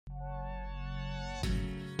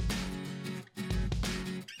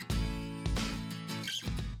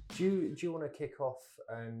Do you want to kick off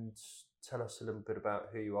and tell us a little bit about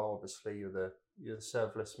who you are? Obviously, you're the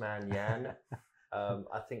serverless man, Jan.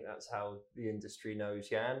 I think that's how the industry knows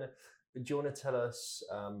Jan. But do you want to tell us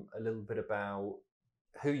a little bit about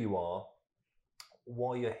who you are,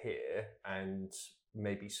 why you're here, and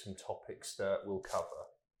maybe some topics that we'll cover?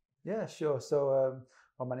 Yeah, sure. So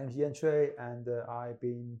my name is Jan Chui, and I've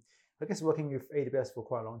been, working with AWS for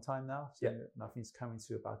quite a long time now. So I think it's coming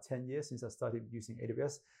to about 10 years since I started using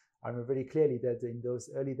AWS. I remember very clearly that in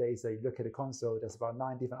those early days, you look at the console, there's about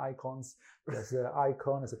 9 different icons. There's an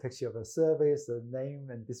icon, there's a picture of a service, a name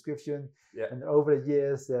and description. Yeah. And over the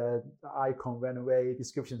years, the icon went away,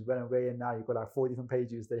 descriptions went away, and now you've got like 4 different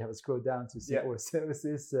pages that you have to scroll down to see all the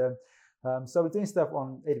services. So we're doing stuff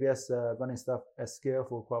on AWS, running stuff at scale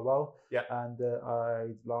for quite a while. Yeah. And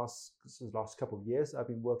last couple of years, I've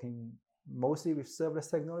been working mostly with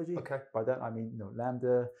serverless technology. Okay. By that I mean,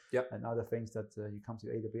 Lambda and other things that you come to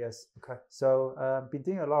AWS. Okay. So been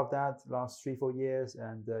doing a lot of that last 3-4 years,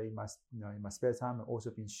 and in my spare time, I've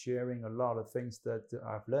also been sharing a lot of things that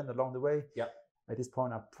I've learned along the way. Yeah. At this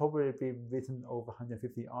point, I've probably written over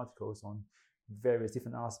 150 articles on various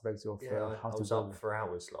different aspects of how to. I was up for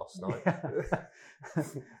hours last night.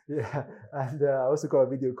 Yeah, and I also got a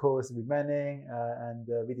video course with Manning and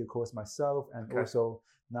a video course myself, and also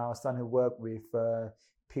now starting to work with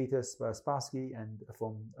Peter Spassky and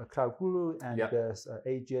from Cloud Guru, and there's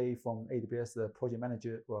AJ from AWS, the product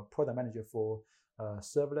manager for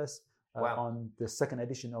Serverless, on the second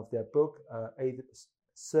edition of their book,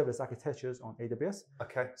 Service Architectures on AWS.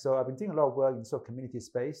 Okay. So I've been doing a lot of work in sort of community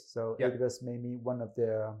space. So AWS made me one of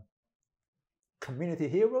their community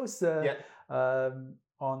heroes on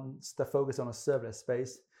the focus on a serverless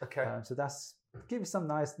space. Okay. So that's give me some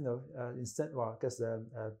nice,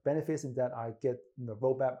 benefits in that I get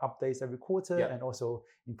roadmap updates every quarter, and also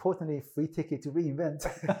importantly, free ticket to reinvent.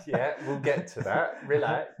 Yeah, we'll get to that.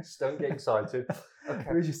 Relax, don't get excited.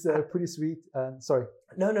 Okay. Which is pretty sweet. Sorry.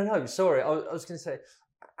 No. Sorry, I was going to say,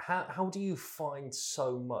 how do you find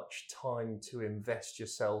so much time to invest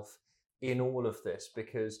yourself in all of this?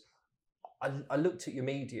 Because I looked at your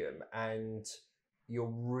Medium, and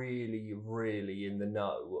you're really, really in the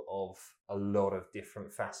know of a lot of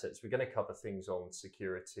different facets. We're going to cover things on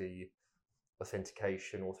security,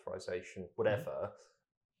 authentication, authorization, whatever.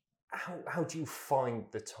 How do you find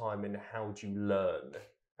the time, and how do you learn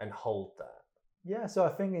and hold that? Yeah, so I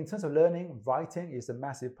think in terms of learning, writing is a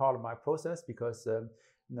massive part of my process, because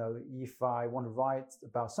if I want to write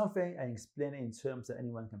about something and explain it in terms that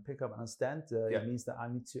anyone can pick up and understand, it means that I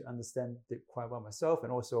need to understand it quite well myself.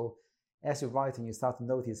 And also, as you're writing, you start to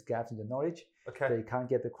notice gaps in the knowledge. Okay. So you can't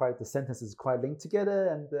get the sentences quite linked together.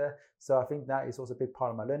 And so I think that is also a big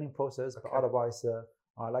part of my learning process. Okay. But otherwise,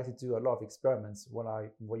 I like to do a lot of experiments, what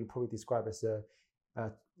you probably describe as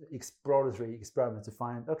exploratory experiments, to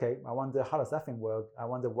find, okay, I wonder how does that thing work? I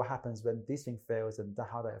wonder what happens when this thing fails, and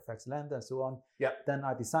how that affects Lambda and so on. Yeah. Then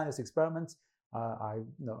I design those experiments. I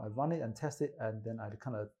run it and test it, and then I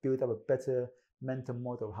kind of build up a better mental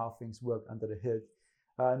model of how things work under the hood.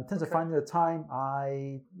 In terms of finding the time,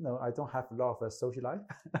 I don't have a lot of a social life.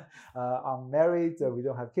 I'm married. We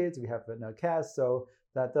don't have kids. We have no cats. So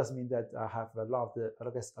that does mean that I have a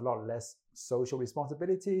lot less social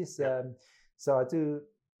responsibilities. Yeah. So I do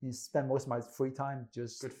spend most of my free time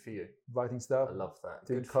just good for you writing stuff. I love that.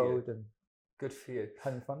 Doing code and good for you.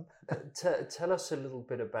 Having fun. Tell us a little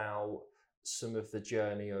bit about some of the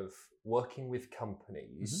journey of working with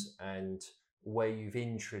companies and where you've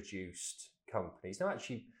introduced companies. Now,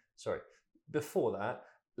 actually, before that,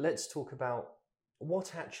 let's talk about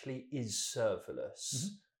what actually is serverless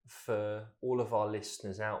for all of our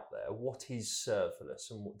listeners out there. What is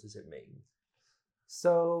serverless, and what does it mean?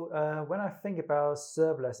 So when I think about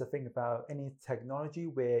serverless, I think about any technology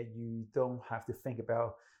where you don't have to think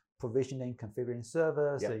about provisioning, configuring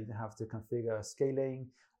servers. So you don't have to configure scaling,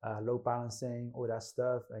 load balancing, all that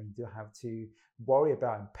stuff, and you don't have to worry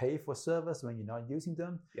about and pay for servers when you're not using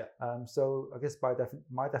them. Yeah. So I guess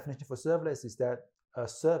my definition for serverless is that a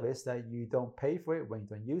service that you don't pay for it when you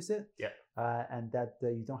don't use it. Yeah. And that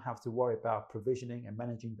you don't have to worry about provisioning and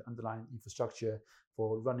managing the underlying infrastructure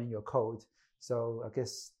for running your code. So I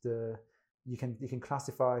guess you can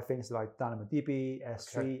classify things like DynamoDB,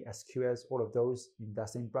 S3, SQS, all of those in that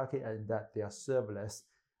same bracket, and that they are serverless.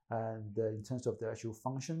 And in terms of the actual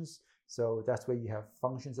functions, so that's where you have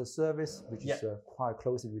functions as service, which is quite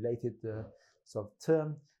closely related sort of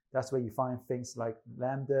term. That's where you find things like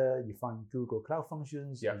Lambda, you find Google Cloud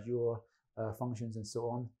Functions, Azure functions, and so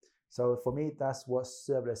on. So for me, that's what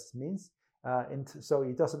serverless means. So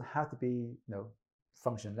it doesn't have to be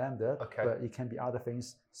function Lambda, but it can be other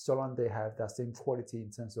things so long they have that same quality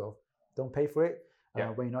in terms of don't pay for it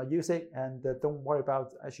when you're not using it, and don't worry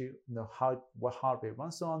about actually what hardware it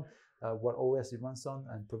runs on, what OS it runs on,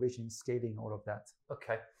 and provisioning, scaling, all of that.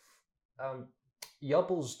 Okay.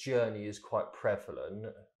 Yubble's journey is quite prevalent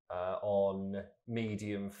on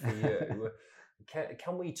Medium for you.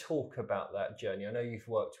 Can we talk about that journey? I know you've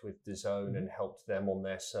worked with DAZN and helped them on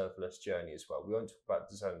their serverless journey as well. We won't talk about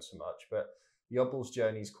DAZN so much, but Yubble's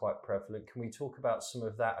journey is quite prevalent. Can we talk about some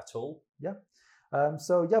of that at all? Yeah.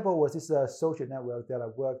 So Yubble was this social network that I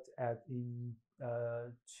worked at in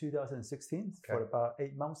 2016 for about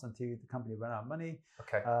 8 months until the company ran out of money.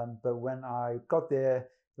 Okay. But when I got there,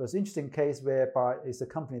 it was an interesting case whereby it's a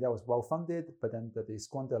company that was well funded, but then they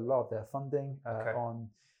squandered a lot of their funding on,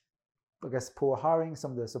 I guess, poor hiring,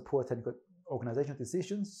 some of the support technical organizational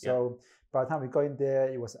decisions. So by the time we got in there,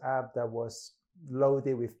 it was an app that was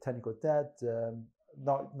loaded with technical debt,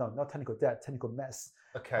 not technical debt, technical mess.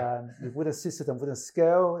 Okay. The system wouldn't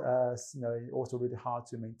scale. Also really hard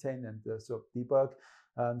to maintain and sort of debug.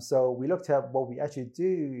 So we looked at what we actually do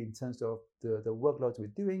in terms of the workloads we're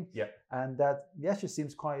doing, and that it actually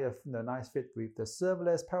seems quite a nice fit with the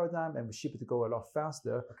serverless paradigm, and we ship it to go a lot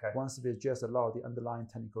faster once we address a lot of the underlying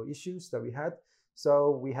technical issues that we had.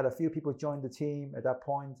 So we had a few people join the team at that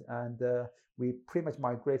point, and we pretty much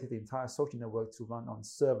migrated the entire social network to run on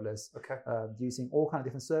serverless, using all kinds of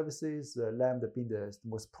different services, Lambda being the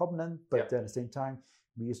most prominent, but then at the same time,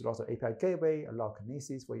 we use lots of API gateway, a lot of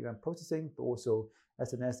Kinesis for event processing, but also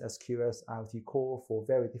SNS, SQS, IoT Core for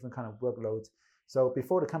very different kind of workloads. So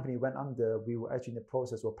before the company went under, we were actually in the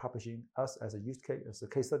process of publishing us as a use case, as a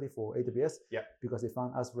case study for AWS, because they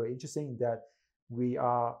found us very interesting that we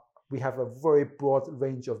have a very broad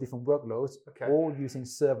range of different workloads, all using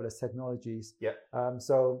serverless technologies.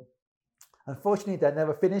 So unfortunately, that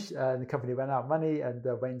never finished, and the company ran out of money and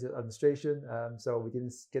went into administration. So we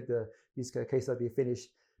didn't get the use case study finished.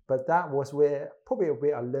 But that was probably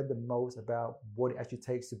where I learned the most about what it actually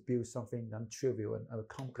takes to build something non-trivial and a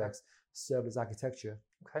complex serverless architecture.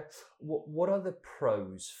 Okay. What are the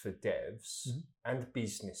pros for devs and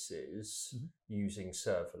businesses using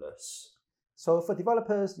serverless? So for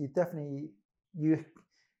developers, I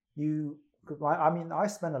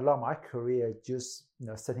spent a lot of my career just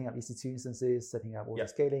setting up EC2 instances, setting up all the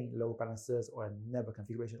scaling, load balancers, or network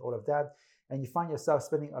configuration, all of that. And you find yourself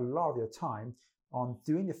spending a lot of your time on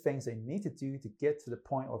doing the things that you need to do to get to the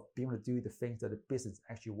point of being able to do the things that the business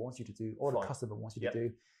actually wants you to do, or the customer wants you to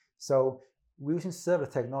do. So using server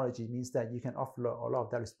technology means that you can offload a lot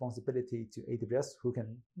of that responsibility to AWS, who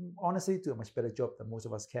can honestly do a much better job than most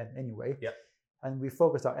of us can anyway. And we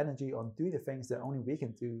focus our energy on doing the things that only we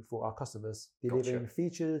can do for our customers, delivering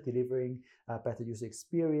features, delivering better user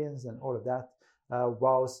experience and all of that,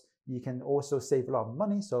 whilst you can also save a lot of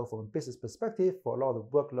money. So from a business perspective, for a lot of the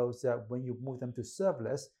workloads that when you move them to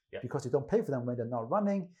serverless, because you don't pay for them when they're not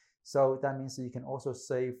running, so that means that you can also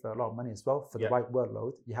save a lot of money as well for the right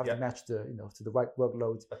workload. You have to match to the right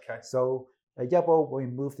workload. So at Yubble, when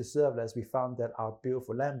we moved to serverless, we found that our bill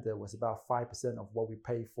for Lambda was about 5% of what we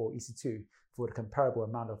pay for EC2 for the comparable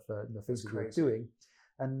amount of things that we were doing.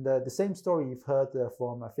 And the same story you've heard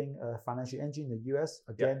from, I think, Financial Engine in the US.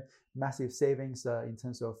 Again, massive savings in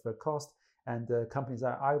terms of cost. And companies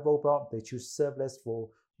like iRobot, they choose serverless for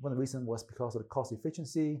one of the reasons was because of the cost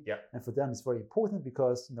efficiency. And for them, it's very important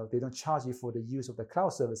because they don't charge you for the use of the cloud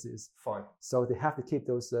services. So they have to keep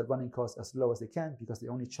those running costs as low as they can because they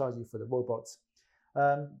only charge you for the robots.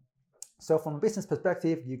 So from a business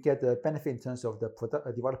perspective, you get the benefit in terms of the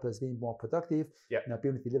developers being more productive, being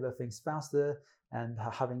able to deliver things faster, and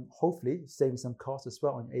having hopefully saving some costs as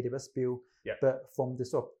well on AWS bill. But from the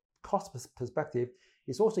sort of cost perspective,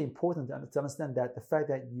 it's also important to understand that the fact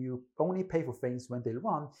that you only pay for things when they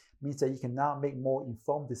run means that you can now make more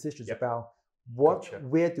informed decisions about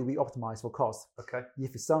where do we optimize for cost.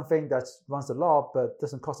 If it's something that runs a lot but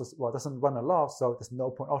doesn't run a lot, so there's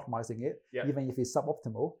no point optimizing it, even if it's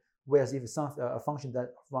suboptimal. Whereas if it's a function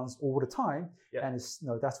that runs all the time and it's,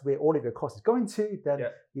 that's where all of your cost is going to, then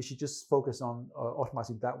you should just focus on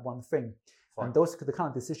optimizing that one thing. And those are the kind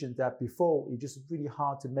of decisions that before it's just really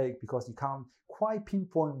hard to make because you can't quite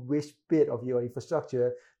pinpoint which bit of your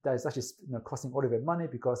infrastructure that is actually costing all of your money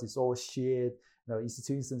because it's all shared EC2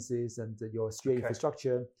 instances and your shared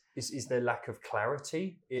infrastructure. Is there lack of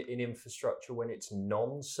clarity in infrastructure when it's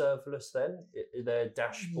non-serverless then? Are there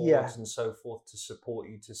dashboards and so forth to support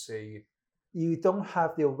you to see? You don't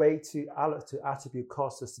have the way to attribute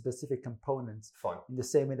costs to specific components in the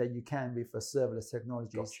same way that you can with serverless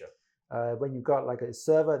technologies. When you've got like a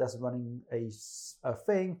server that's running a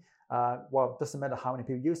thing, Well, it doesn't matter how many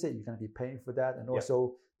people use it, you're going to be paying for that. And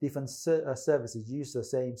also different services use the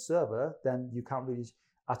same server, then you can't really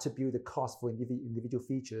attribute the cost for individual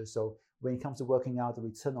features. So when it comes to working out the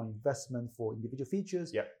return on investment for individual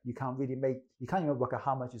features, you can't even work out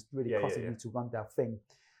how much it's really costing you to run that thing.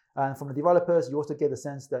 And from the developers, you also get the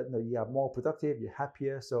sense that you are more productive, you're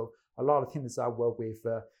happier. So a lot of teams I work with,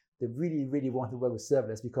 they really, really want to work with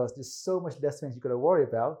serverless because there's so much less things you got to worry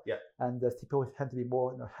about. And people tend to be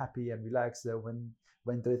more happy and relaxed when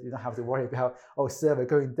they don't have to worry about server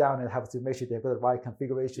going down and have to make sure they've got the right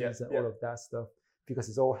configurations and all of that stuff, because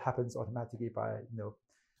it all happens automatically by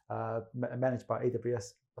managed by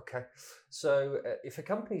AWS. Okay, so if a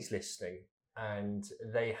company's listening and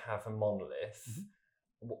they have a monolith,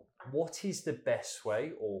 what is the best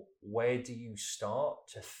way, or where do you start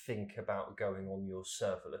to think about going on your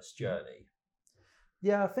serverless journey?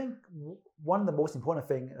 Yeah, I think one of the most important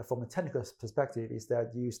thing from a technical perspective is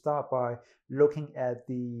that you start by looking at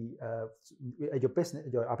your business,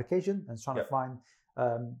 your application, and trying to find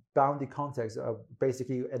boundary context,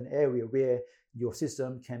 basically an area where your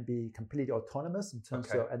system can be completely autonomous in terms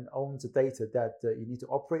of and owns the data that you need to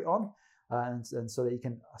operate on. And so that you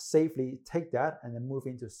can safely take that and then move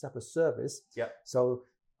into a separate service. So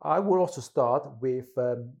I will also start with,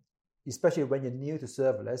 especially when you're new to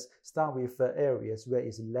serverless, start with areas where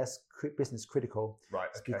it's less business critical. Right.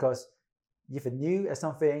 Because if you're new at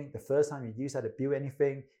something, the first time you use that to build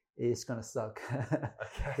anything, it's going to suck.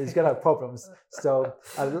 It's going to have problems. So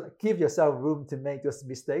give yourself room to make those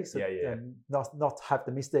mistakes and not have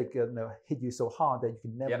the mistake hit you so hard that you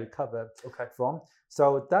can never recover from.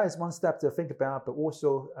 So that is one step to think about, but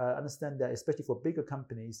also understand that, especially for bigger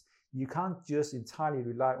companies, you can't just entirely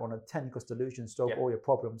rely on a technical solution to solve all your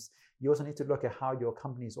problems. You also need to look at how your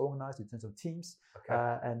company is organized in terms of teams.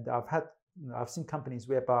 And I've seen companies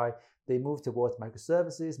whereby they move towards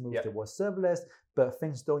microservices, move towards serverless, but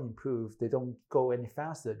things don't improve. They don't go any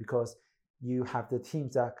faster because you have the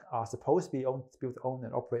teams that are supposed to be able to own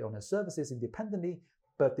and operate on their services independently,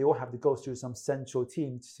 but they all have to go through some central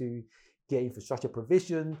team to get infrastructure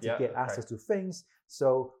provision, to get access to things.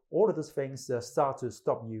 So all of those things start to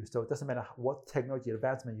stop you. So it doesn't matter what technology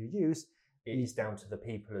advancement you use. It is down to the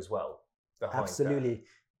people as well. Absolutely.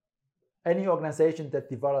 Any organization that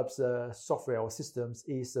develops software or systems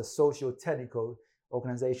is a social technical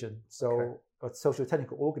organization. So a social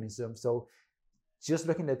technical organism. So just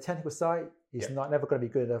looking at the technical side is never going to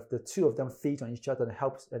be good enough. The two of them feed on each other and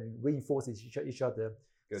helps and reinforces each other.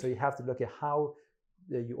 So you have to look at how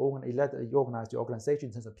you organize your organization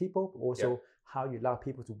in terms of people, but also how you allow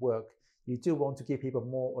people to work. You do want to give people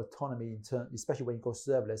more autonomy especially when you go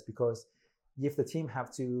serverless, because if the team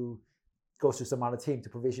have to go to some other team to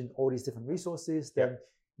provision all these different resources, then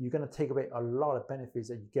you're going to take away a lot of benefits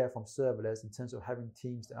that you get from serverless in terms of having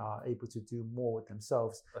teams that are able to do more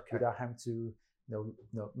themselves without having to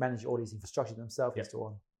manage all these infrastructure themselves and so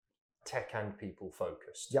on. Tech and people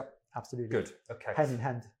focused. Yep, absolutely. Good. Okay. Hand in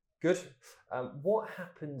hand. Good. What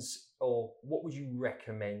happens, or what would you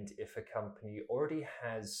recommend if a company already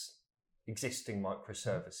has existing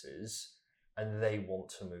microservices and they want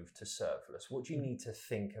to move to serverless? What do you need to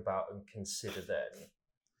think about and consider then?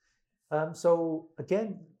 So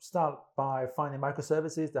again, start by finding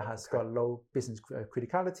microservices that has got low business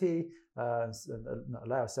criticality, and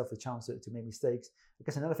allow yourself the chance to make mistakes. I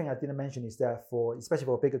guess another thing I didn't mention is that especially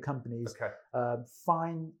for bigger companies,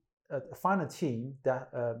 find a team that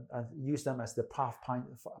and use them as the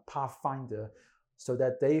pathfinder, so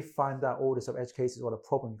that they find out all the sort of edge cases or the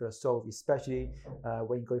problem you're going to solve, especially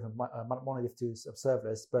when you're going from monolith to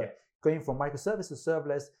serverless. But going from microservice to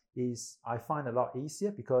serverless I find a lot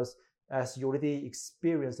easier, because as you already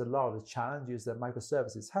experienced a lot of the challenges that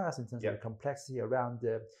microservices has in terms of the complexity around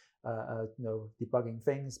the debugging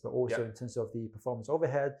things, but also in terms of the performance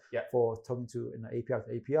overhead for talking to API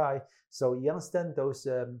to API. So you understand those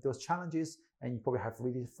challenges, and you probably have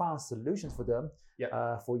really fast solutions for them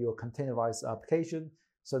for your containerized application.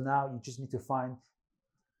 So now you just need to find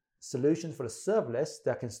solutions for the serverless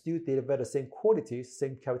that can still deliver the same qualities,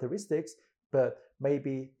 same characteristics, but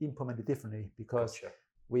maybe implemented differently. Because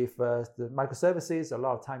with the microservices, a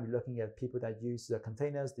lot of time you're looking at people that use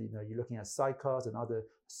containers. You're looking at sidecars and other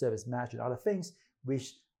service mesh and other things,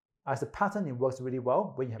 which as a pattern, it works really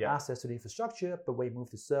well when you have access to the infrastructure. But when you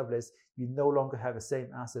move to serverless, you no longer have the same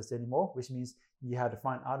access anymore, which means you have to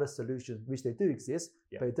find other solutions, which they do exist.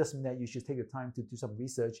 But it doesn't mean that you should take the time to do some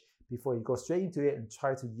research before you go straight into it and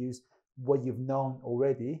try to use what you've known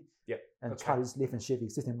already and try to lift and shift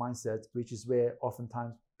existing mindset, which is where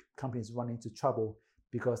oftentimes companies run into trouble,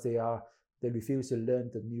 because they refuse to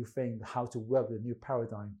learn the new thing, how to work with the new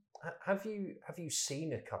paradigm. Have you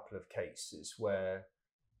seen a couple of cases where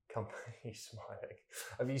companies smiling?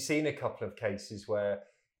 Have you seen a couple of cases where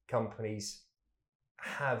companies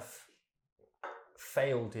have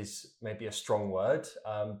failed is maybe a strong word,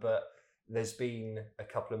 but there's been a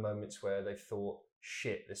couple of moments where they've thought,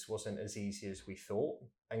 shit, this wasn't as easy as we thought?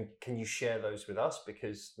 And can you share those with us?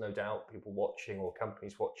 Because no doubt people watching or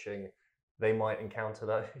companies watching, they might encounter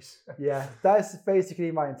those. Yeah, that's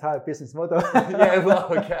basically my entire business model. Yeah,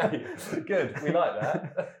 well, okay, good. We like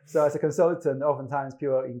that. So as a consultant, oftentimes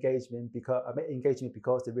people engage me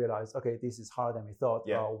because they realize, okay, this is harder than we thought,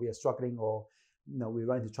 or we are struggling, or we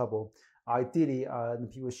run into trouble. Ideally,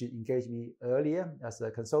 people should engage me earlier as a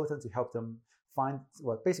consultant to help them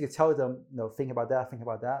basically tell them, think about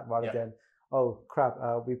that, rather than, oh crap,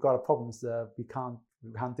 we've got problems, we can't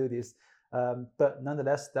do this. But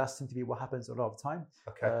nonetheless, that seems to be what happens a lot of time.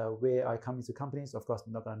 Okay. Where I come into companies, of course,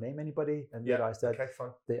 I'm not going to name anybody, and realize that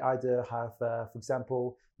they either have, for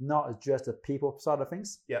example, not addressed the people side of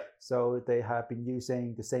things. Yeah. So they have been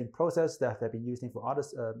using the same process that they've been using for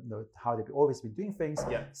others, how they've always been doing things.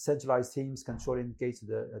 Yeah. Centralized teams controlling the gates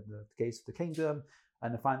of the kingdom.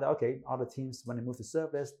 And I find that, okay, other teams, when they move to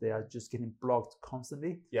serverless, they are just getting blocked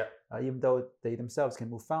constantly. Yeah. Even though they themselves can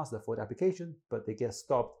move faster for the application, but they get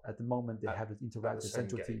stopped at the moment they have to interact with the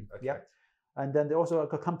central team. Okay. Yeah. And then there also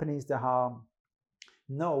are companies that are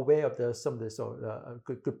not aware of some of the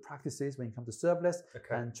good practices when it comes to serverless,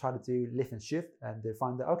 and try to do lift and shift, and they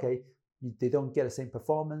find that, okay, they don't get the same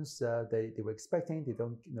performance they were expecting. They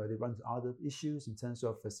don't, they run into other issues in terms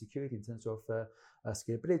of security, in terms of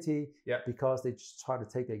scalability, because they just try to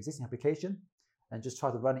take the existing application and just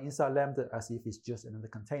try to run it inside Lambda as if it's just another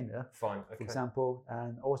container. Fine. Okay. For example,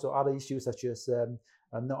 and also other issues such as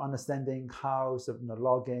not understanding how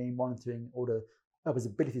logging, monitoring, all the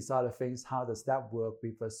observability side of things. How does that work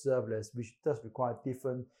with a serverless, which does require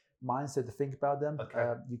different mindset to think about them.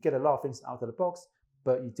 Okay. You get a lot of things out of the box,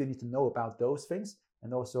 but you do need to know about those things,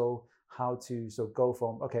 and also how to go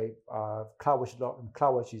from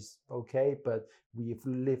CloudWatch is okay, but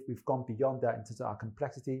we've gone beyond that in terms of our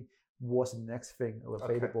complexity. What's the next thing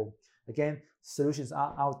available? Okay. Again, solutions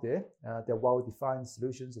are out there. They're well-defined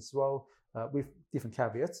solutions as well, with different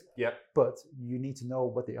caveats. Yeah. But you need to know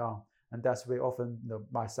what they are, and that's where often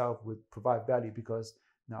myself would provide value, because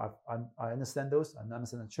I understand those, and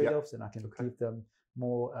understand the trade-offs, and I can give them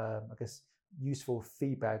more, useful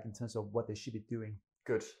feedback in terms of what they should be doing.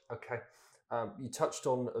 Good. Okay. You touched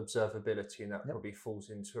on observability, and that probably falls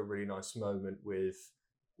into a really nice moment with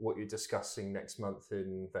what you're discussing next month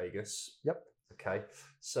in Vegas. Yep. Okay.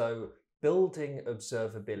 So building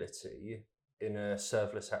observability in a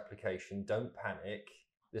serverless application, don't panic.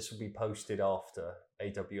 This will be posted after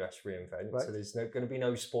AWS reInvent, so there's going to be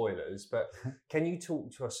no spoilers. But can you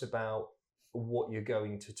talk to us about what you're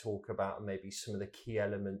going to talk about, and maybe some of the key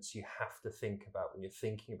elements you have to think about when you're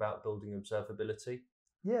thinking about building observability?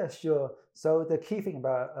 Yeah, sure. So the key thing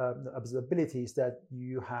about observability is that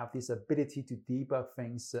you have this ability to debug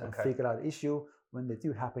things and figure out the issue when they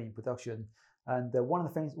do happen in production. And one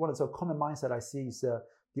of the common mindset I see is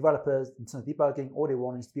developers, in terms of debugging, all they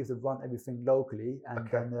want is to be able to run everything locally and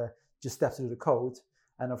then just step through the code.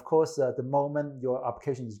 And of course, the moment your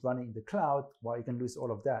application is running in the cloud, you can lose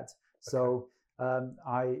all of that. So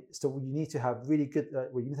you need to have really good,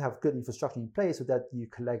 you need to have good infrastructure in place so that you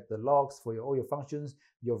collect the logs for all your functions.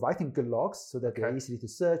 You're writing good logs so that they're easy to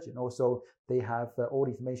search, and also they have all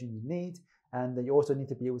the information you need. And then you also need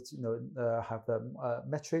to be able to have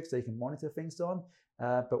metrics that you can monitor things on,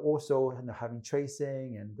 but also having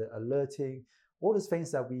tracing and alerting, all those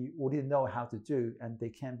things that we already know how to do, and they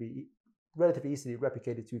can be relatively easily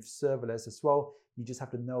replicated to serverless as well. You just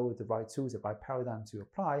have to know the right tools, the right paradigm to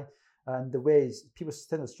apply. And the ways people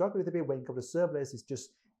tend to struggle a little bit when it comes to serverless is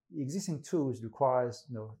just existing tools requires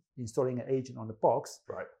installing an agent on the box,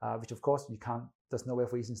 which of course you can't. There's nowhere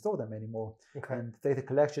for you to install them anymore. Okay. And data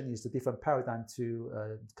collection is a different paradigm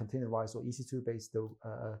to containerized or EC2 based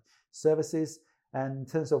services. And in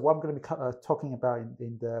terms of what I'm going to be talking about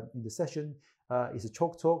in the session, is a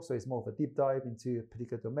chalk talk, so it's more of a deep dive into a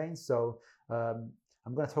particular domain. So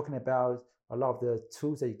I'm going to talking about a lot of the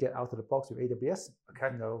tools that you get out of the box with AWS.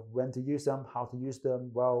 Okay. When to use them, how to use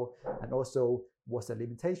them well, and also what's the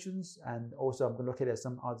limitations. And also I'm going to look at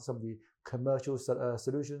some of the commercial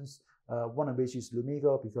solutions. One of which is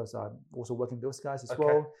Lumigo, because I'm also working with those guys as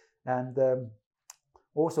well. And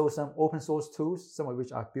also some open source tools, some of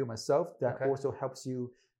which I've built myself, that also helps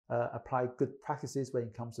you apply good practices when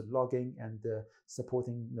it comes to logging and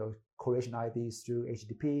supporting correlation IDs through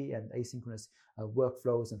HTTP and asynchronous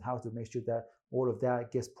workflows, and how to make sure that all of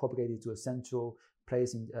that gets propagated to a central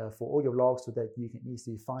place in for all your logs so that you can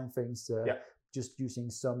easily find things just using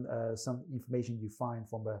some information you find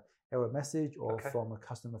from a error message or from a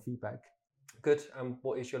customer feedback. Good. And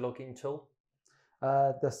what is your logging tool?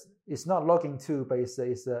 It's not logging tool, but it's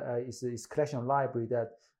a collection of library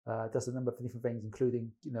that does a number of different things,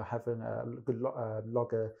 including having a good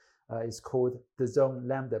logger. It's called the Zone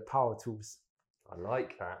Lambda Power Tools. I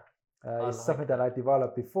like that. It's something that I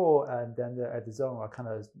developed before, and then at the Zone I kind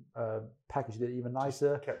of packaged it even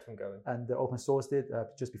nicer, just kept them going, and open sourced it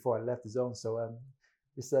just before I left the Zone. So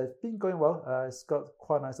it's been going well. It's got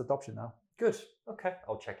quite nice adoption now. Good. Okay,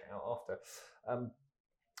 I'll check it out after.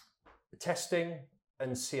 Testing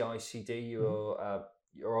and CI/CD.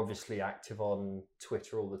 You're obviously active on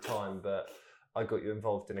Twitter all the time, but I got you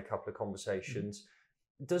involved in a couple of conversations.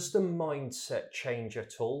 Does the mindset change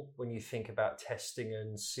at all when you think about testing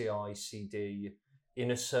and CI/CD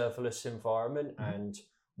in a serverless environment? And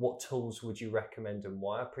what tools would you recommend and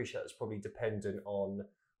why? I appreciate that's probably dependent on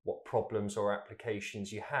what problems or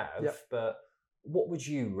applications you have, but what would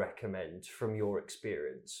you recommend from your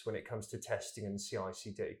experience when it comes to testing and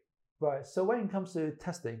CI/CD? Right. So when it comes to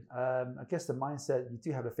testing, I guess the mindset you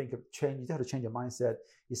do have to think of change. You do have to change your mindset.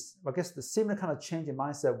 I guess the similar kind of change in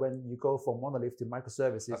mindset when you go from monolith to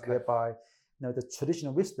microservices, whereby the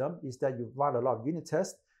traditional wisdom is that you write a lot of unit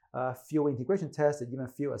tests, few integration tests, and even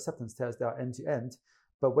few acceptance tests that are end to end.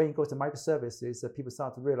 But when you go to microservices, people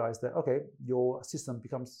start to realize that your system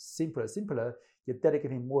becomes simpler and simpler. You're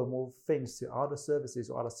dedicating more and more things to other services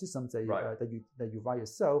or other systems that you write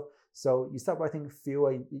yourself. So you start writing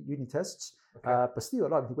fewer unit tests, but still a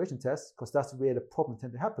lot of integration tests, because that's where the problem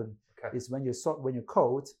tends to happen. Is when you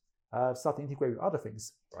code start to integrate with other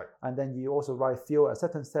things, and then you also write fewer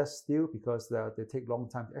acceptance tests still because they take a long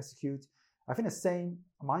time to execute. I think the same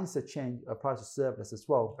mindset change applies to serverless as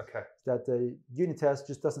well. That the unit test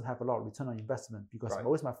just doesn't have a lot of return on investment because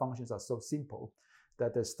most of my functions are so simple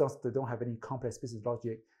that they don't have any complex business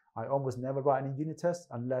logic. I almost never write any unit tests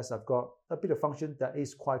unless I've got a bit of function that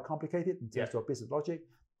is quite complicated in terms of business logic.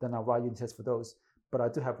 Then I'll write unit tests for those. But I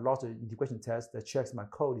do have lots of integration tests that checks my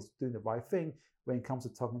code is doing the right thing when it comes to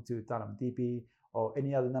talking to DynamoDB or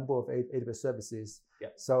any other number of AWS services.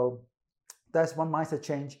 So that's one mindset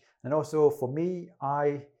change. And also for me,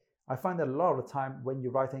 I find that a lot of the time when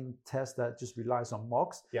you're writing tests that just relies on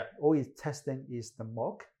mocks, all you're testing is the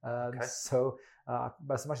mock. So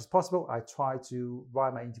as much as possible, I try to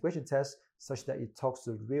write my integration test such that it talks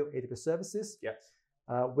to real AWS services.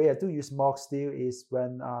 Where I do use mocks still is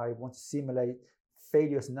when I want to simulate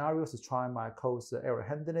failure scenarios to try my code's error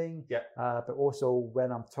handling, but also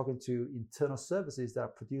when I'm talking to internal services that are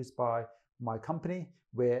produced by my company,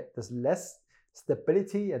 where there's less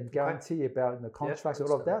stability and guarantee about the contracts and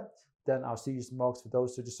all of that, then I'll still use mocks for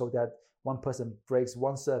those, just so that one person breaks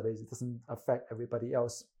one service, it doesn't affect everybody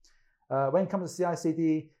else. When it comes to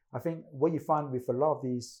CI/CD, I think what you find with a lot of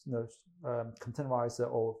these containerizer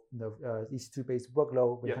or EC2-based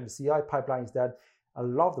workload when it comes to CI pipeline is that a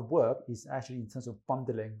lot of the work is actually in terms of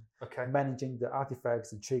bundling, managing the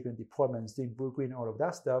artifacts and triggering deployments, doing blue-green, all of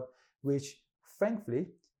that stuff, which thankfully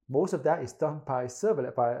most of that is done by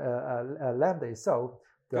serverless, by Lambda itself.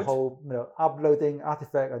 The whole uploading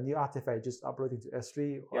artifact, a new artifact, just uploading to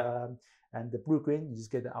S3, and the blue-green, you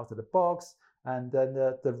just get it out of the box. And then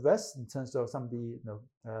the rest, in terms of some of the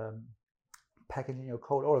packaging your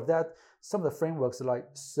code, all of that, some of the frameworks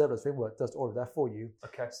like Serverless framework does all of that for you.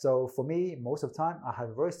 So for me, most of the time, I have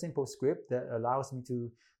a very simple script that allows me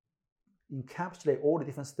to encapsulate all the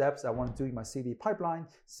different steps I want to do in my CD pipeline.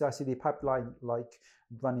 CI/CD pipeline, like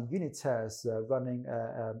running unit tests, running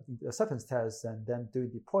acceptance tests, and then doing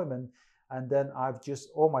deployment. And then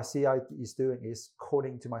all my CI is doing is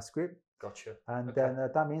coding to my script. And then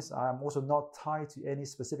that means I'm also not tied to any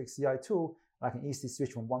specific CI tool. I can easily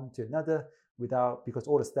switch from one to another because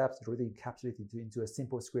all the steps are already encapsulated into a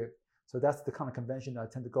simple script. So that's the kind of convention I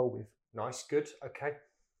tend to go with. Nice, good, okay.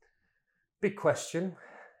 Big question,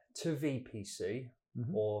 to VPC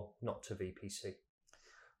or not to VPC?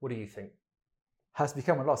 What do you think? Has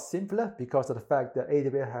become a lot simpler because of the fact that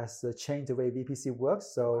AWS has changed the way VPC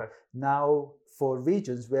works. So now for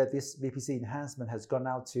regions where this VPC enhancement has gone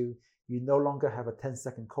out to, you no longer have a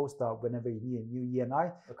 10-second cold start whenever you need a new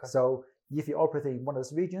ENI. So if you're operating in one of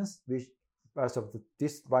those regions, which as of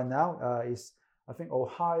this right now is, I think,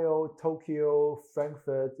 Ohio, Tokyo,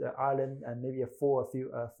 Frankfurt, Ireland, and maybe four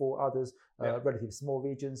others, relatively small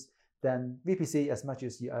regions, then VPC as much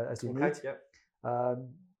as you need.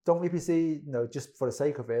 Don't VPC, just for the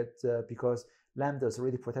sake of it, because Lambda is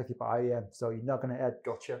already protected by IAM, so you're not going to add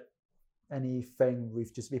anything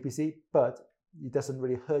with just VPC, but it doesn't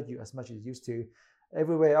really hurt you as much as it used to.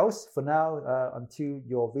 everywhere else, for now, until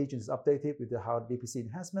your region is updated with the hard VPC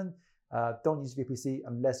enhancement, don't use VPC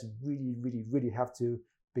unless you really, really, really have to,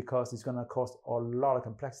 because it's going to cause a lot of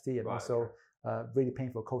complexity and really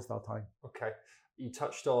painful cold start time. Okay. You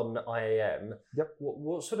touched on IAM. Yep.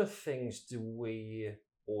 What sort of things do we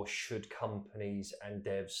or should companies and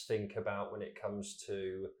devs think about when it comes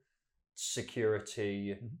to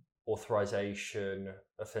security, authorization,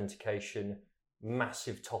 authentication?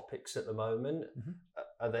 Massive topics at the moment.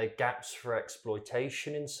 Are there gaps for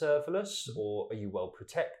exploitation in serverless, or are you well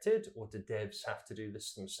protected, or do devs have to do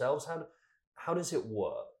this themselves? How does it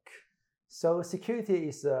work? So security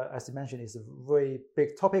is, as you mentioned, is a very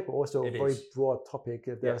big topic, but also a very broad topic.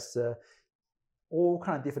 There's all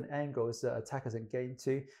kind of different angles attackers can get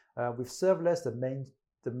into. With serverless,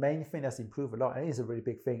 the main thing that's improved a lot, and it is a really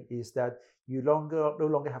big thing, is that you no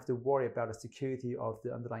longer have to worry about the security of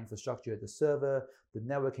the underlying infrastructure, the server, the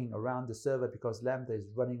networking around the server, because Lambda is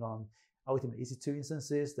running on ultimately EC2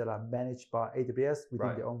 instances that are managed by AWS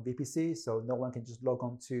within their own VPC. So no one can just log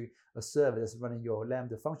on to a server that's running your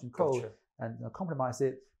Lambda function code and compromise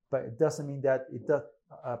it. But it doesn't mean that it does.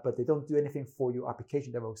 But they don't do anything for your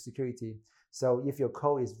application level security. So if your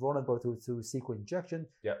code is vulnerable to SQL injection,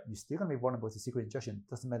 you're still going to be vulnerable to SQL injection.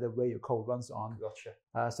 Doesn't matter where your code runs on.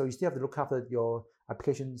 So you still have to look after your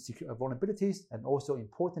application vulnerabilities, and also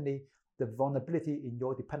importantly, the vulnerability in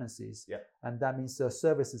your dependencies. And that means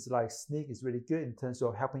services like Snyk is really good in terms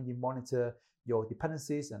of helping you monitor your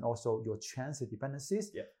dependencies and also your transit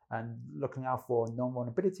dependencies, and looking out for known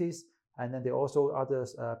vulnerabilities. And then there are also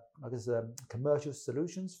others, commercial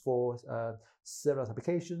solutions for serverless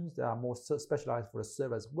applications that are more specialized for the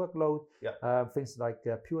serverless workload. Things like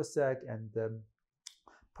PureSec and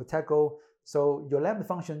Protego. So your Lambda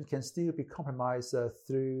function can still be compromised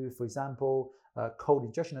through, for example, code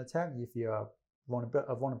injection attack if you are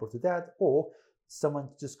vulnerable to that, or someone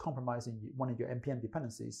just compromising one of your NPM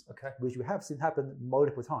dependencies, which we have seen happen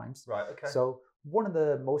multiple times. So one of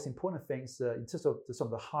the most important things in terms of some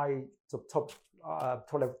of the high top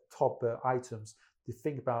items to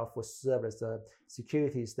think about for serverless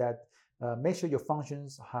security is that make sure your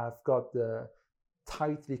functions have got the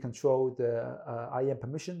tightly controlled IAM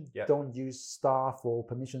permission. Don't use star for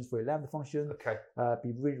permissions for your Lambda function.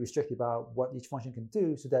 Be really restricted about what each function can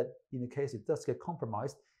do, so that in the case it does get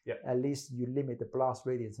compromised, at least you limit the blast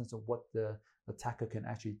radius in terms of what the attacker can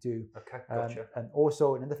actually do. And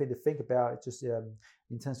also another thing to think about, just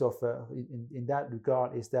in terms of in that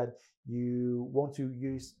regard, is that you want to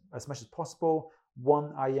use as much as possible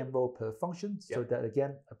one IAM role per function. So that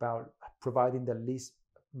again, about providing the least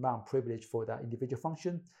amount of privilege for that individual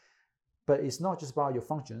function. But it's not just about your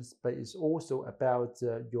functions, but it's also about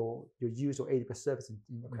your use of AWS service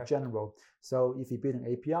in general. So if you're building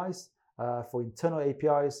APIs, for internal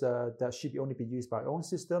APIs that should only be used by your own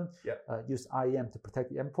system, use IAM to protect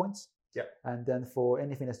the endpoints. And then for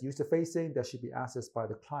anything that's user-facing, that should be accessed by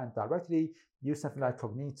the client directly. Use something like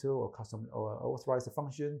Cognito or custom or authorize the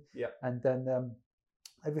function. And then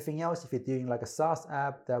everything else, if you're doing like a SaaS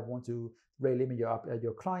app that want to really limit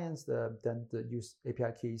your clients, then use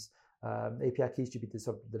API keys. API keys should be the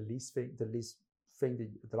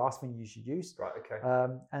last thing you should use.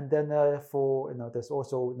 And then for there's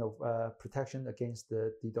also protection against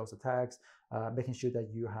the DDoS attacks, making sure that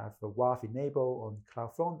you have a WAF enabled on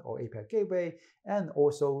CloudFront or API Gateway, and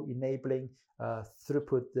also enabling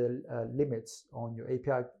throughput limits on your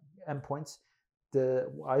API endpoints.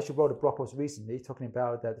 I actually wrote a blog post recently talking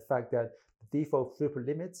about the fact that the default throughput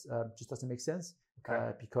limits just doesn't make sense,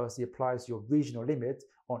 because it applies your regional limit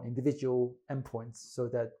on individual endpoints, so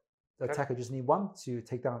that the attacker just need one to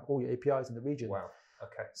take down all your APIs in the region.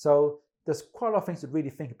 So there's quite a lot of things to really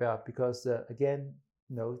think about, because again,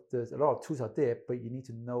 there's a lot of tools out there, but you need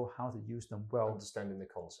to know how to use them well. Understanding the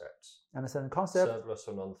concepts. Serverless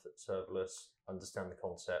or non-serverless, understand the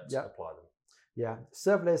concepts, apply them.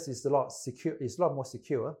 Serverless is a lot more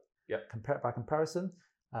secure. By comparison,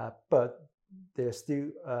 but they're still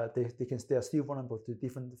they're still vulnerable to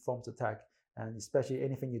different forms of attack, and especially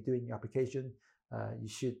anything you do in your application, you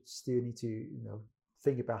should still need to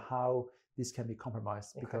think about how this can be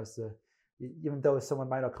compromised, because even though someone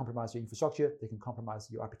might not compromise your infrastructure, they can compromise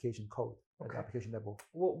your application code at the application level.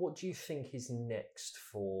 What do you think is next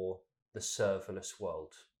for the serverless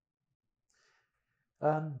world?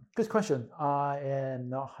 Good question. I am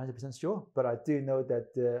not 100% sure, but I do know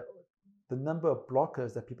that the number of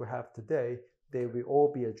blockers that people have today, they will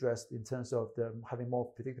all be addressed in terms of them having more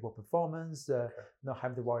predictable performance, not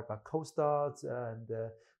having to worry about cold starts, and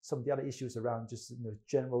some of the other issues around just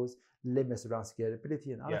general limits around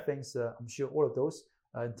scalability and other things. I'm sure all of those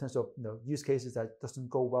in terms of use cases that doesn't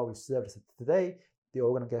go well with serverless today, they're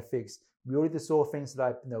all going to get fixed. We already saw things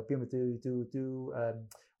like being able to do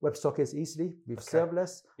WebSockets easily with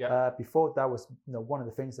serverless. Before that was one of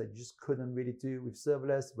the things that you just couldn't really do with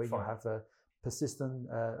serverless, where you have a persistent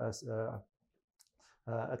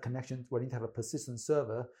a connection where you need to have a persistent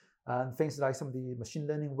server. And things like some of the machine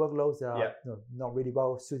learning workloads that are not really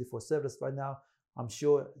well suited for serverless right now. I'm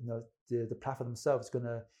sure the platform themselves is going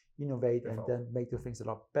to innovate and then make the things a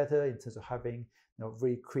lot better in terms of having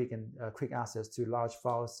really quick access to large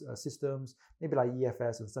files systems, maybe like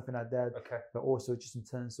EFS and something like that. But also just in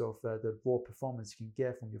terms of the raw performance you can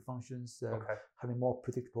get from your functions, having more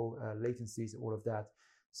predictable latencies, all of that.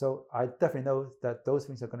 So I definitely know that those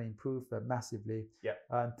things are going to improve massively.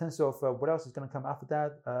 In terms of what else is going to come after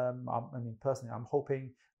that, I mean, personally, I'm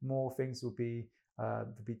hoping more things will be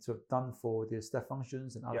sort of done for the step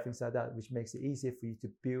functions and other things like that, which makes it easier for you to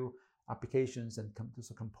build applications and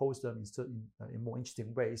compose them in more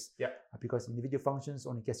interesting ways. Because individual functions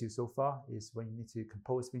only gets you so far is when you need to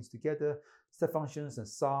compose things together. Step functions and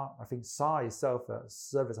SAR, I think SAR itself,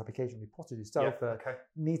 service application repository itself,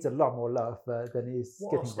 needs a lot more love than it is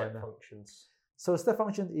getting right now. Step functions? So step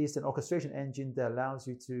function is an orchestration engine that allows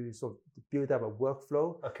you to sort of build up a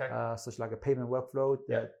workflow, such like a payment workflow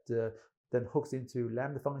that then hooks into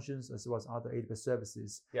Lambda functions as well as other AWS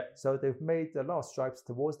services. So they've made a lot of strides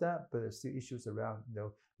towards that, but there's still issues around,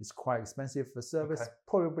 it's quite expensive for service,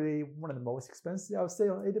 probably one of the most expensive, I would say,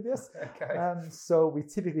 on AWS. So I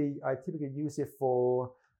typically use it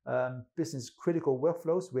for business critical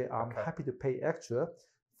workflows where I'm happy to pay extra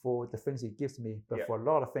for the things it gives me. But for a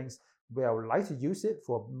lot of things where I would like to use it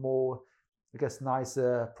for more, I guess,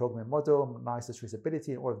 nicer programming model, nicer traceability,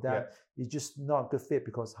 and all of that, it's just not a good fit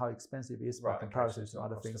because how expensive it is by comparison to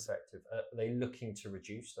other things. Effective. Are they looking to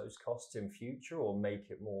reduce those costs in future or make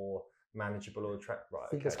it more manageable or attractive?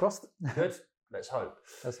 Fingers crossed. Good. Let's hope.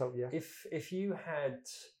 Let's hope. Yeah. If you had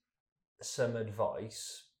some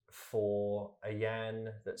advice for a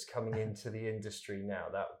Jan that's coming into the industry now,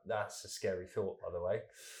 that's a scary thought, by the way.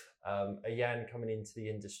 A Jan coming into the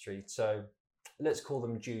industry, so let's call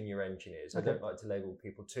them junior engineers. I don't like to label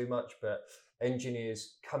people too much, but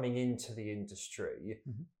engineers coming into the industry,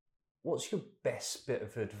 what's your best bit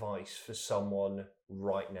of advice for someone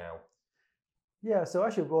right now? Yeah, so I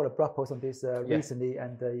actually wrote a blog post on this recently,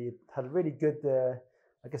 and they had a really good,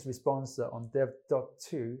 response on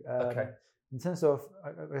dev.to. In terms of,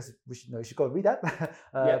 I guess you should go read that.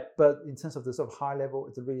 But in terms of the sort of high level,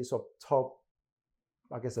 it's a really sort of top,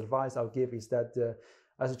 advice I'll give is that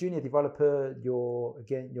as a junior developer, your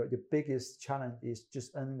biggest challenge is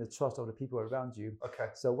just earning the trust of the people around you.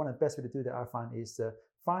 So one of the best way to do that, I find, is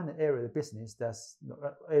find an area of the business that's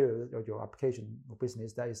area of your application or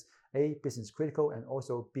business that is A, business critical, and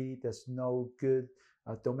also B, there's no good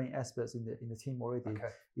domain experts in the team already.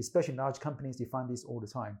 Especially in large companies, you find this all the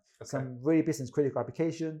time. Some really business critical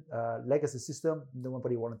application, legacy system,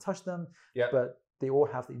 nobody want to touch them, but they all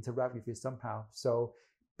have to interact with it somehow. So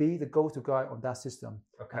be the go-to guy on that system.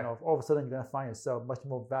 And all of a sudden, you're going to find yourself much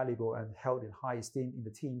more valuable and held in high esteem in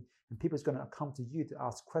the team. And people is going to come to you to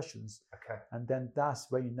ask questions. And then that's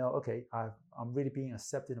where you know, I'm really being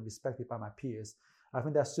accepted and respected by my peers. I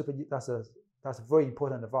think that's that's a very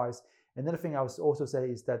important advice. Another thing I would also say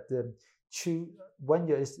is that when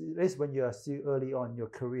you're still early on in your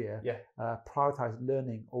career, prioritize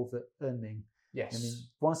learning over earning. I mean,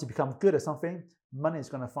 once you become good at something, money is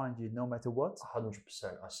going to find you no matter what. 100%.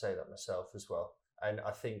 I say that myself as well. And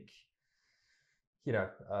I think,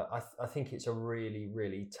 I think it's a really,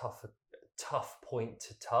 really tough point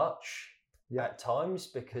to touch at times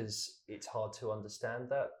because it's hard to understand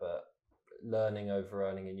that, but learning over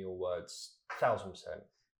earning, in your words, 1,000%.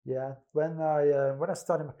 Yeah, when I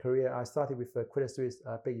started my career, I started with Credit Suisse,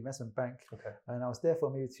 a big investment bank, and I was there for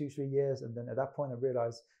maybe 2-3 years, and then at that point I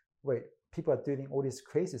realized, wait, people are doing all this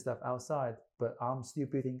crazy stuff outside, but I'm still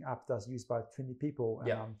building app that's used by 20 people,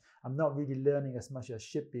 and I'm not really learning as much as I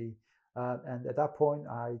should be. And at that point,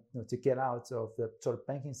 to get out of the sort of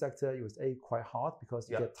banking sector, it was quite hard because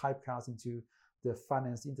you get typecast into the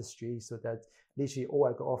finance industry, so that literally all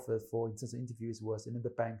I got offered for in terms of interviews was another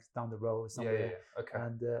bank down the road somewhere.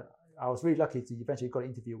 And I was really lucky to eventually got an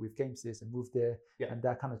interview with Gamesys and moved there, and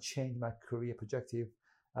that kind of changed my career projective.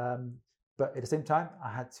 But at the same time, I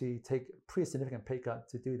had to take a pretty significant pay cut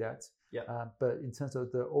to do that. But in terms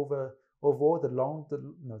of the overall, the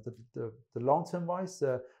long term wise,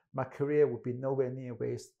 my career would be nowhere near where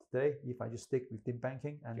it's today if I just stick within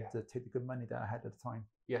banking and take the good money that I had at the time.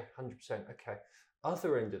 100%.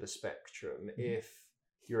 Other end of the spectrum, if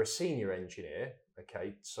you're a senior engineer,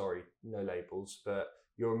 sorry, no labels, but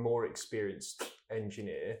you're a more experienced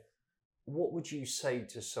engineer, what would you say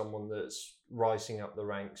to someone that's rising up the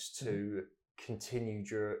ranks to continue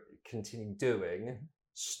doing,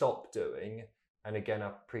 stop doing? And again, I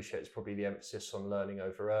appreciate it's probably the emphasis on learning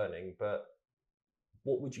over earning, but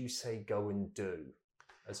what would you say go and do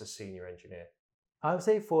as a senior engineer? I would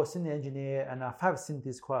say for a senior engineer, and I've seen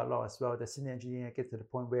this quite a lot as well, the senior engineer get to the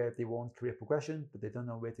point where they want career progression, but they don't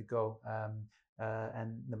know where to go.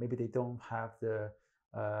 And maybe they don't have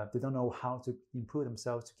they don't know how to improve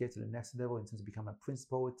themselves to get to the next level in terms of become a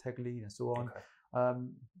principal, tech lead, and so on. Okay.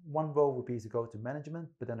 One role would be to go to management,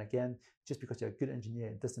 but then again, just because you're a good engineer,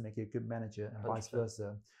 it doesn't make you a good manager, and 100%. Vice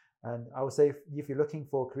versa. And I would say if you're looking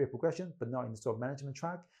for career progression, but not in the sort of management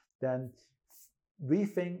track, then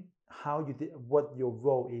rethink how you did, what your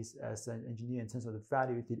role is as an engineer in terms of the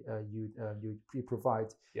value you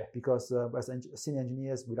provide. Yeah. Because as senior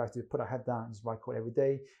engineers, we like to put our head down and just write code every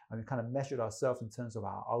day, and we kind of measure ourselves in terms of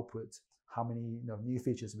our output, how many new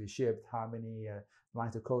features we shipped, how many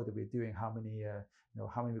lines of code that we're doing, how many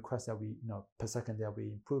requests that we per second that we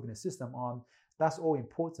improving the system on. That's all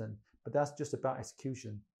important, but that's just about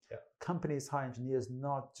execution. Yeah. Companies hire engineers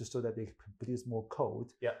not just so that they can produce more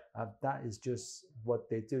code. Yeah. That is just what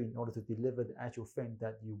they do in order to deliver the actual thing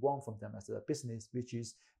that you want from them as a business, which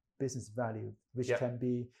is business value, which can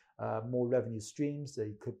be more revenue streams.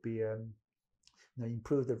 It could be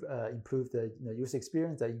improve the user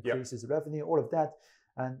experience that increases revenue, all of that.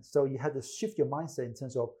 And so you have to shift your mindset in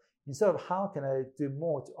terms of, instead of how can I do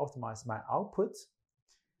more to optimize my output,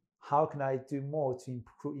 how can I do more to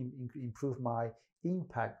improve my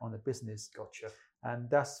impact on the business? Gotcha. And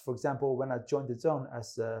that's, for example, when I joined the Zone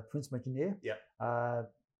as a principal engineer. Yeah.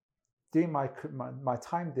 During my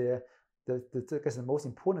time there, the most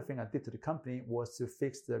important thing I did to the company was to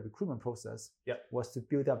fix the recruitment process. Yeah. Was to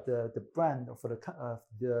build up the brand for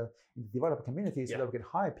the developer community so that we could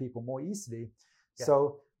hire people more easily. Yeah.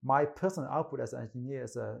 So my personal output as an engineer,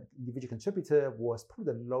 as an individual contributor, was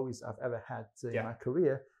probably the lowest I've ever had in my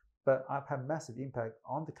career. But I've had massive impact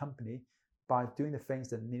on the company by doing the things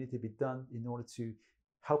that needed to be done in order to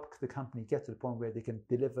help the company get to the point where they can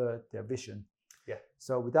deliver their vision. Yeah.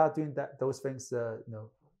 So without doing those things,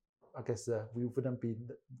 I guess we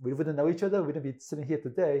wouldn't know each other. We wouldn't be sitting here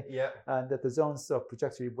today. Yeah. And that the Zone's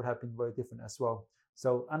trajectory would have been very different as well.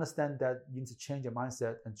 So understand that you need to change your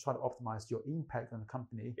mindset and try to optimize your impact on the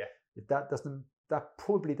company. Yeah. If that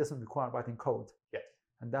probably doesn't require writing code. Yeah.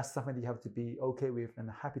 And that's something that you have to be okay with and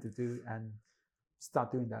happy to do, and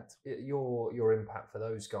start doing that. Your impact for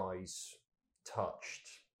those guys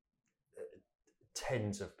touched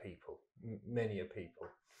tens of people, many of people.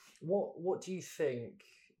 What do you think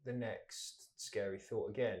the next scary thought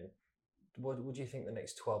again? What do you think the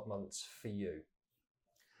next 12 months for you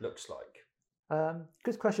looks like?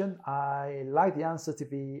 Good question. I like the answer to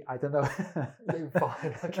be, I don't know.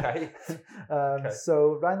 Fine, okay.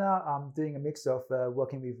 So right now I'm doing a mix of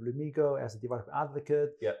working with Lumigo as a developer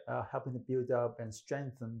advocate, helping to build up and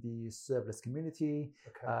strengthen the serverless community.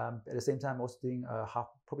 Okay. At the same time, also doing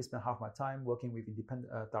probably spend half my time working with independent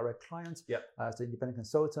direct clients. So independent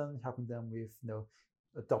consultant, helping them with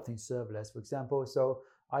adopting serverless, for example. So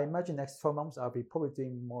I imagine next 12 months I'll be probably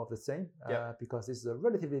doing more of the same because this is a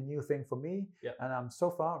relatively new thing for me, and I'm so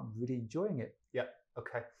far really enjoying it. Yeah.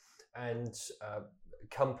 Okay. And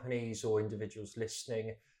companies or individuals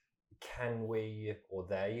listening, can we or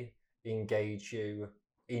they engage you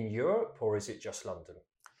in Europe, or is it just London?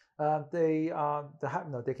 They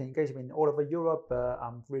can engage me in all over Europe.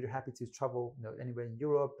 I'm really happy to travel anywhere in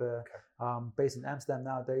Europe. Based in Amsterdam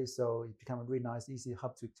nowadays, so it's become a really nice, easy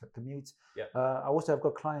hub to commute. Yeah. I also have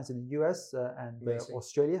got clients in the US and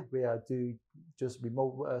Australia where I do just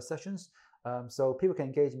remote sessions. So people can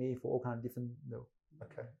engage me for all kinds of different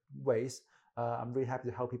ways. I'm really happy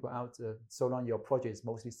to help people out. So long your project is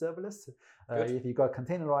mostly serverless. If you've got a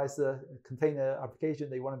containerized container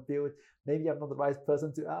application that you want to build, maybe I'm not the right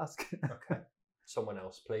person to ask. Okay, someone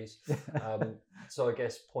else, please. So I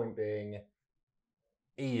guess point being,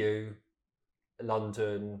 EU,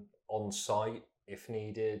 London, on site if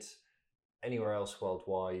needed. Anywhere else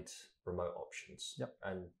worldwide, remote options. Yep.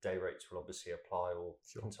 And day rates will obviously apply, or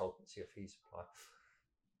consultancy or fees apply.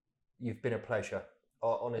 You've been a pleasure.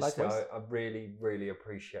 Honestly, I really, really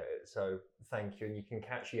appreciate it. So thank you. And you can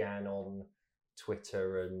catch Jan on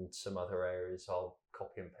Twitter and some other areas. I'll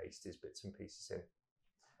copy and paste his bits and pieces in.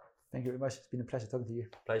 Thank you very much. It's been a pleasure talking to you.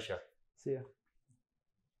 Pleasure. See ya.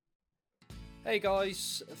 Hey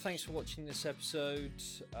guys, thanks for watching this episode.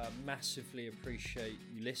 Massively appreciate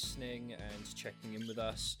you listening and checking in with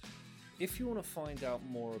us. If you want to find out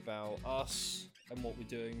more about us and what we're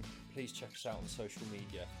doing, please check us out on social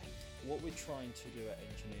media. What we're trying to do at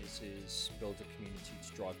Enginears is build a community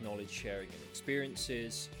to drive knowledge sharing and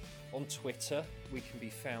experiences. On Twitter, we can be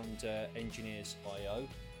found Enginears.io.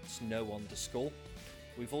 It's no_.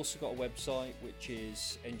 We've also got a website which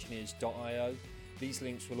is engineers.io. These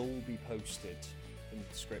links will all be posted in the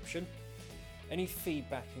description. Any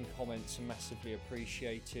feedback and comments are massively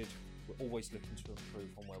appreciated. We're always looking to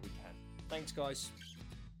improve on where we can. Thanks, guys.